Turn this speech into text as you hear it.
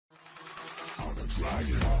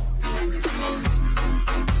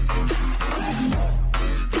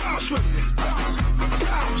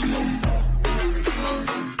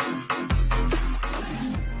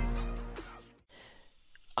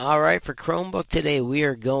Alright, for Chromebook today we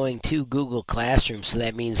are going to Google Classroom, so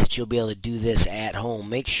that means that you'll be able to do this at home.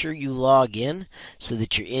 Make sure you log in so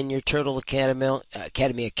that you're in your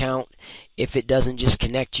TurtleAcademy account. If it doesn't just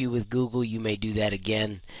connect you with Google, you may do that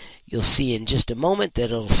again. You'll see in just a moment that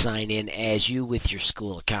it'll sign in as you with your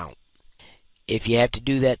school account. If you have to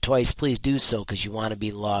do that twice, please do so because you want to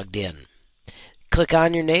be logged in. Click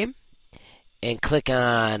on your name and click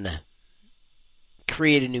on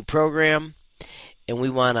Create a New Program. And we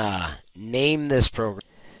want to name this program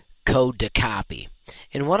Code to Copy.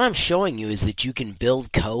 And what I'm showing you is that you can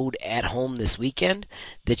build code at home this weekend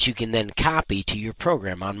that you can then copy to your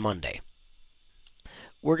program on Monday.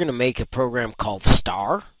 We're going to make a program called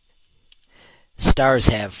Star. Stars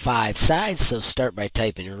have 5 sides, so start by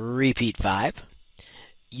typing repeat 5.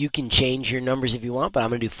 You can change your numbers if you want, but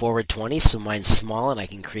I'm going to do forward 20, so mine's small and I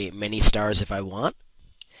can create many stars if I want.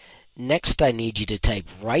 Next, I need you to type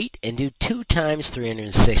right and do 2 times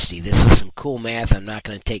 360. This is some cool math I'm not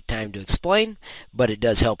going to take time to explain, but it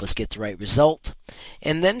does help us get the right result.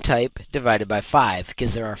 And then type divided by 5,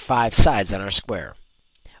 because there are 5 sides on our square.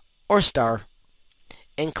 Or star.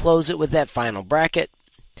 And close it with that final bracket.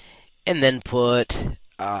 And then put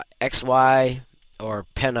XY, or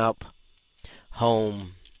pen up,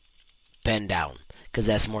 home, pen down, because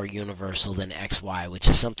that's more universal than XY, which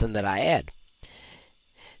is something that I add.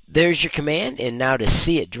 There's your command, and now to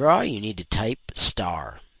see it draw, you need to type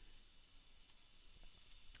star.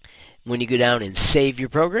 When you go down and save your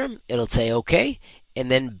program, it'll say OK,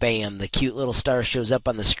 and then bam, the cute little star shows up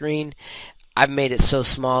on the screen. I've made it so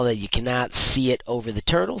small that you cannot see it over the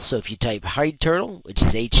turtle, so if you type hide turtle, which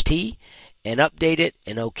is HT, and update it,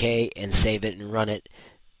 and OK, and save it and run it,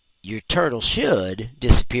 your turtle should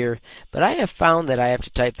disappear, but I have found that I have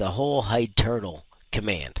to type the whole hide turtle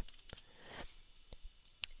command.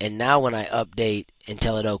 And now when I update and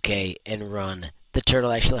tell it OK and run, the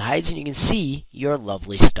turtle actually hides and you can see your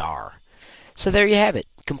lovely star. So there you have it.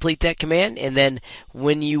 Complete that command, and then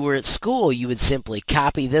when you were at school you would simply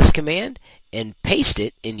copy this command and paste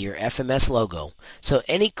it into your FMS logo. So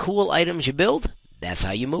any cool items you build, that's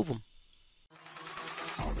how you move them.